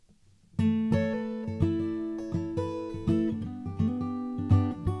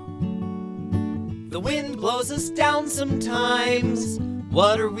The wind blows us down sometimes.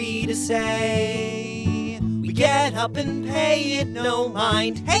 What are we to say? We get up and pay it no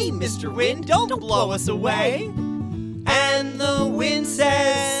mind. Hey, Mr. Wind, don't blow us away. And the wind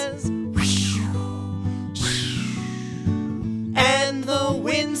says, and the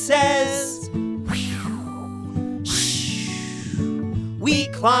wind says, we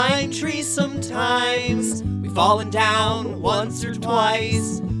climb trees sometimes. We've fallen down once or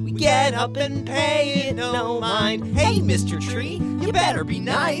twice. We get up and pay it no mind. Hey, Mr. Tree, you better be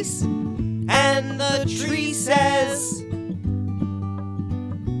nice. And the tree says,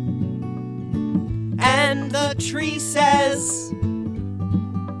 and the tree says,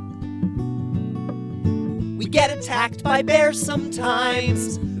 we get attacked by bears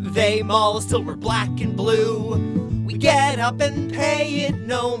sometimes. They maul us till we're black and blue. We get up and pay it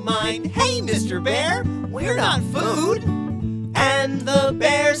no mind. Hey, Mr. Bear, we're not food. And the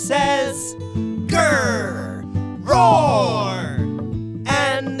bear says, grr, roar.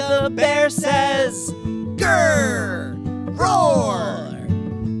 And the bear says, grr, roar.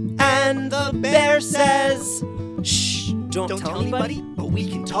 And the bear says, shh, don't tell anybody, but we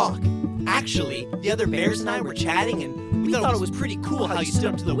can talk. Actually, the other bears and I were chatting, and we thought it was pretty cool how you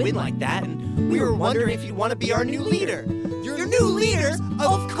stood up to the wind like that, and we were wondering if you'd want to be our new leader. Your new leader?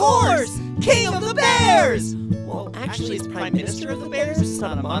 Of course! King of the Bears! Well, actually, it's Prime Minister of the Bears. It's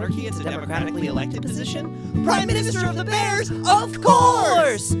not a monarchy, it's a democratically elected position. Prime Minister of the Bears? Of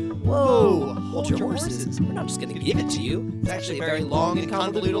course! Whoa, hold your horses. We're not just going to give it to you. It's actually a very long and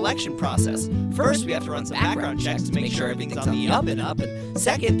convoluted election process. First, we have to run some background checks to make sure everything's on the up and up. And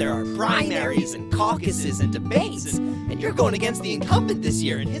second, there are primaries and caucuses and debates. And you're going against the incumbent this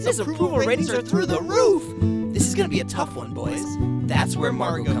year, and his approval ratings are through the roof. This is going to be a tough one, boys. That's where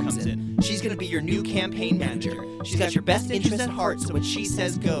Margot comes in. She's going to be your new campaign manager. She's got your best interest at heart, so what she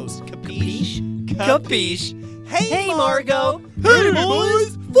says goes. Capiche? Capiche? Hey, Margot! Hey,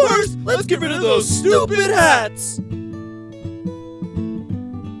 boys! First, let's get rid of those stupid hats!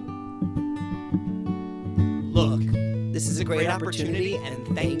 Look, this is a great opportunity, and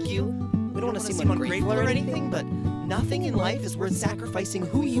thank you. We don't want to seem ungrateful or anything, but nothing in life is worth sacrificing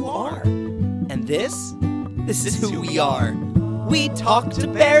who you are. And this is who we are. We talk to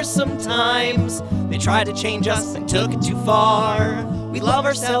bears sometimes. They try to change us and took it too far. We love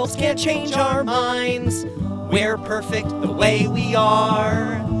ourselves, can't change our minds. We're perfect the way we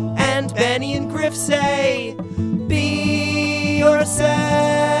are. And Benny and Griff say, be yourselves.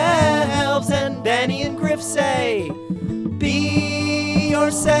 And Benny and Griff say, be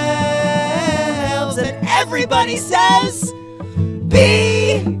yourselves. And everybody says,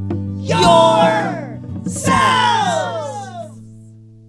 be yourselves.